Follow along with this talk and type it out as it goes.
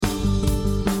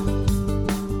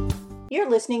You're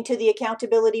listening to the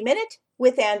Accountability Minute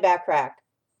with Ann Bachrach.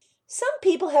 Some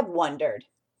people have wondered,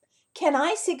 can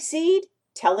I succeed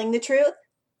telling the truth?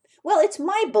 Well, it's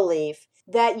my belief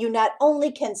that you not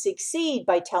only can succeed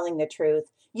by telling the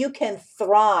truth, you can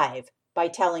thrive by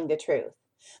telling the truth.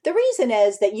 The reason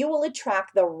is that you will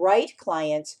attract the right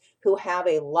clients who have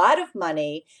a lot of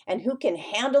money and who can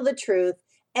handle the truth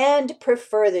and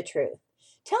prefer the truth.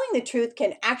 Telling the truth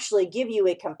can actually give you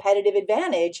a competitive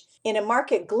advantage in a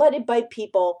market glutted by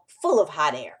people full of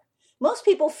hot air. Most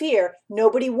people fear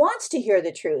nobody wants to hear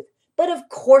the truth, but of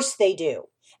course they do.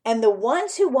 And the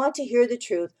ones who want to hear the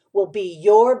truth will be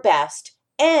your best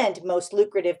and most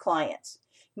lucrative clients.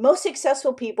 Most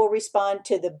successful people respond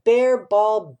to the bare,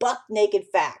 bald, buck-naked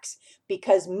facts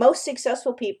because most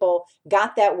successful people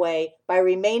got that way by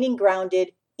remaining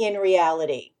grounded in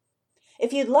reality.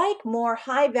 If you'd like more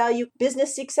high-value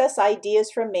business success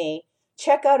ideas from me,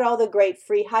 check out all the great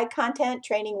free high-content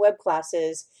training web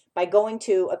classes by going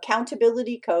to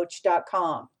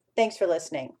accountabilitycoach.com. Thanks for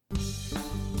listening.